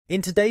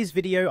In today's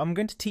video, I'm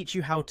going to teach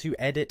you how to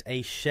edit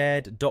a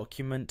shared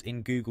document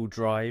in Google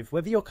Drive.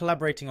 Whether you're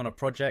collaborating on a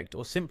project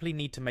or simply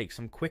need to make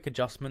some quick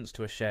adjustments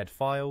to a shared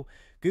file,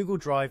 Google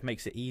Drive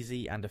makes it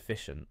easy and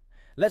efficient.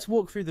 Let's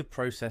walk through the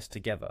process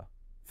together.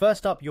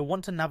 First up, you'll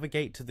want to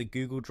navigate to the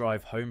Google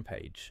Drive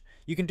homepage.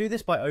 You can do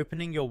this by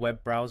opening your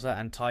web browser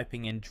and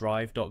typing in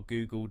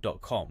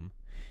drive.google.com.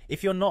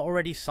 If you're not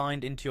already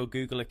signed into your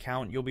Google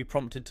account, you'll be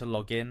prompted to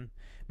log in.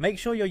 Make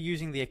sure you're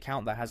using the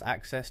account that has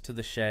access to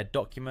the shared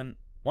document.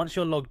 Once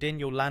you're logged in,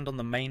 you'll land on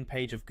the main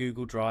page of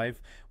Google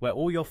Drive, where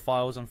all your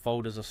files and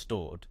folders are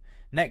stored.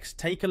 Next,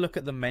 take a look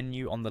at the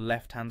menu on the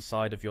left-hand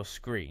side of your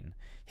screen.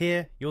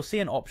 Here, you'll see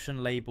an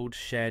option labeled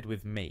Shared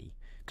with Me.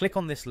 Click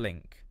on this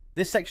link.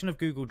 This section of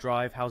Google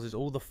Drive houses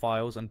all the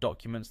files and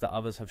documents that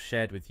others have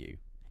shared with you.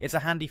 It's a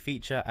handy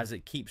feature as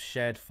it keeps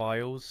shared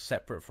files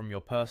separate from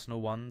your personal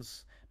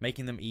ones,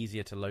 making them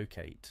easier to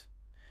locate.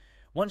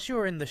 Once you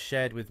are in the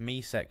Shared with Me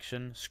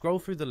section, scroll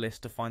through the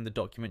list to find the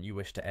document you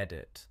wish to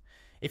edit.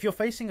 If you're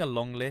facing a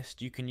long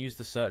list, you can use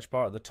the search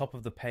bar at the top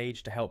of the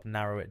page to help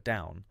narrow it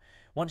down.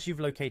 Once you've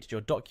located your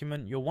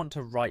document, you'll want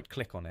to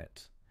right-click on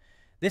it.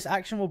 This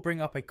action will bring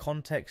up a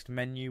context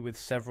menu with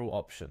several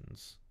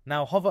options.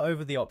 Now hover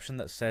over the option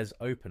that says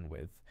Open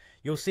With.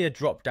 You'll see a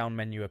drop-down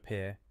menu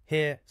appear.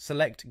 Here,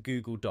 select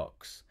Google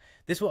Docs.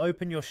 This will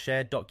open your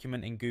shared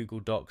document in Google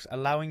Docs,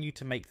 allowing you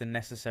to make the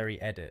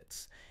necessary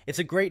edits. It's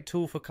a great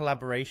tool for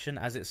collaboration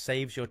as it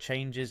saves your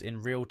changes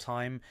in real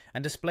time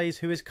and displays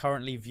who is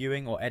currently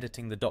viewing or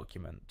editing the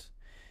document.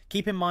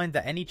 Keep in mind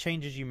that any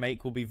changes you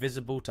make will be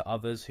visible to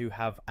others who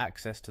have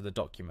access to the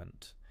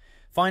document.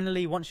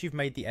 Finally, once you've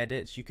made the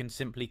edits, you can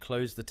simply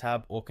close the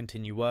tab or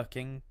continue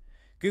working.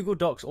 Google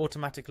Docs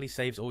automatically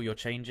saves all your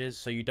changes,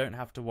 so you don't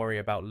have to worry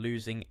about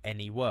losing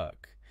any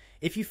work.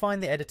 If you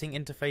find the editing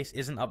interface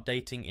isn't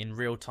updating in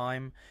real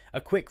time,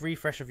 a quick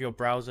refresh of your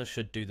browser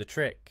should do the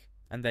trick.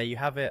 And there you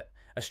have it,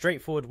 a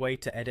straightforward way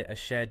to edit a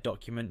shared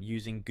document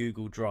using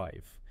Google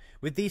Drive.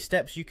 With these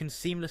steps, you can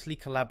seamlessly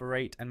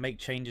collaborate and make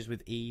changes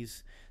with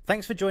ease.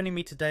 Thanks for joining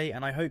me today,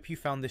 and I hope you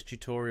found this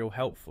tutorial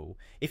helpful.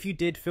 If you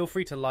did, feel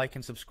free to like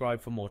and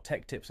subscribe for more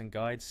tech tips and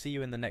guides. See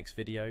you in the next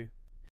video.